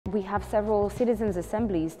We have several citizens'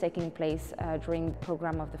 assemblies taking place during the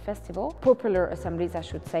program of the festival. Popular assemblies, I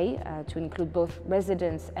should say, to include both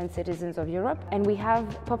residents and citizens of Europe. And we have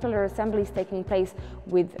popular assemblies taking place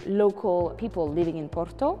with local people living in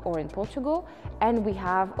Porto or in Portugal. And we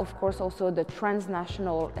have, of course, also the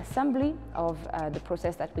transnational assembly of the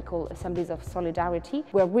process that we call Assemblies of Solidarity,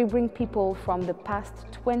 where we bring people from the past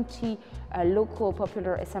 20 local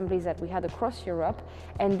popular assemblies that we had across Europe,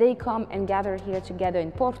 and they come and gather here together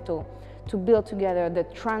in Porto to build together the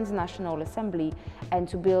transnational assembly and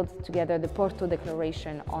to build together the Porto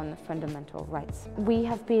Declaration on Fundamental Rights. We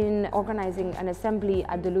have been organizing an assembly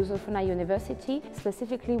at the Ophélie University,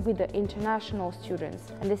 specifically with the international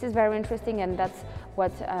students. And this is very interesting, and that's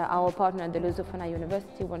what our partner at the Ophélie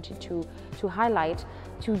University wanted to highlight,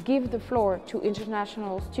 to give the floor to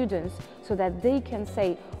international students so that they can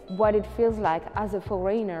say what it feels like as a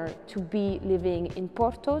foreigner to be living in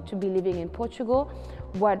Porto, to be living in Portugal.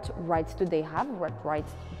 What rights do they have? What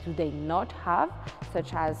rights do they not have?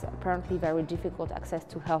 Such as apparently very difficult access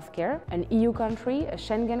to healthcare. An EU country, a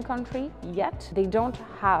Schengen country, yet they don't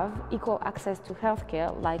have equal access to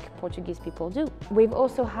healthcare like Portuguese people do. We've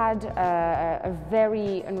also had a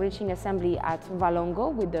very enriching assembly at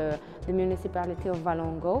Valongo with the municipality of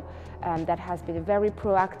Valongo that has been very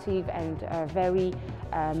proactive and very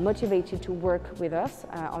motivated to work with us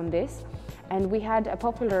on this. And we had a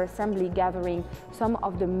popular assembly gathering some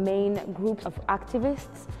of the main groups of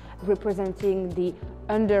activists representing the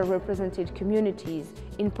underrepresented communities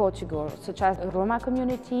in Portugal, such as the Roma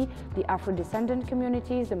community, the Afro-descendant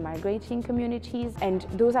communities, the migrating communities. And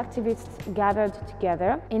those activists gathered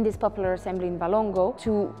together in this popular assembly in Valongo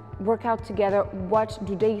to work out together what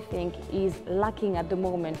do they think is lacking at the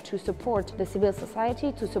moment to support the civil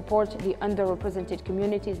society, to support the underrepresented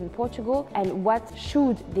communities in Portugal, and what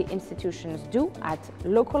should the institutions do at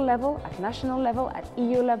local level, at national level, at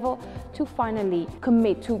EU level to finally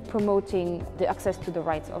commit to promoting the access to the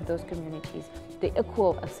rights of those communities, the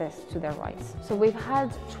equal access to their rights. So we've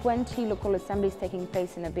had 20 local assemblies taking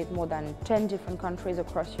place in a bit more than 10 different countries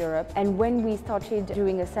across Europe. And when we started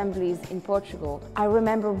doing assemblies in Portugal, I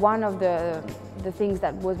remember one of the things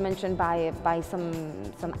that was mentioned by some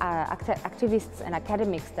activists and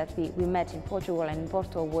academics that we met in Portugal and in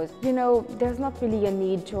Porto was, you know, there's not really a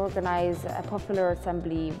need to organize a popular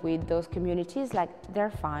assembly with those communities, like they're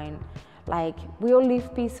fine. Like, we all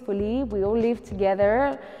live peacefully, we all live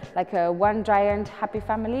together like a one giant happy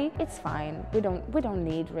family. It's fine. We don't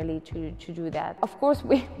need really to do that. Of course,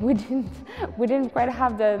 we didn't quite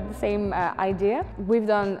have the same idea. We've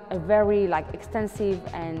done a very extensive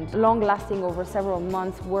and long-lasting, over several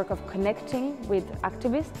months, work of connecting with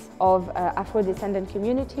activists of Afro-descendant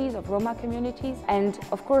communities, of Roma communities, and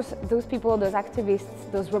of course, those people, those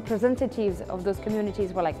activists, those representatives of those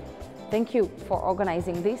communities were like, thank you for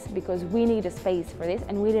organizing this, because we need a space for this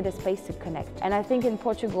and we need a space to connect. And I think in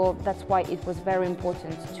Portugal, that's why it was very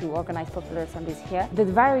important to organize popular assemblies here. The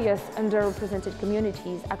various underrepresented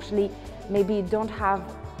communities actually maybe don't have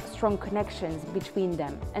strong connections between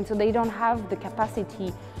them. And so they don't have the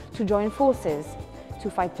capacity to join forces, to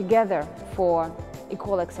fight together for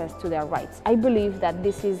equal access to their rights. I believe that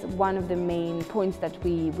this is one of the main points that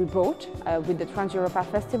we brought with the Transeuropa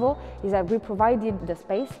Festival, is that we provided the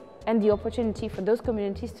space and the opportunity for those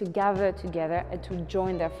communities to gather together and to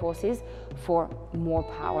join their forces for more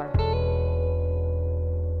power.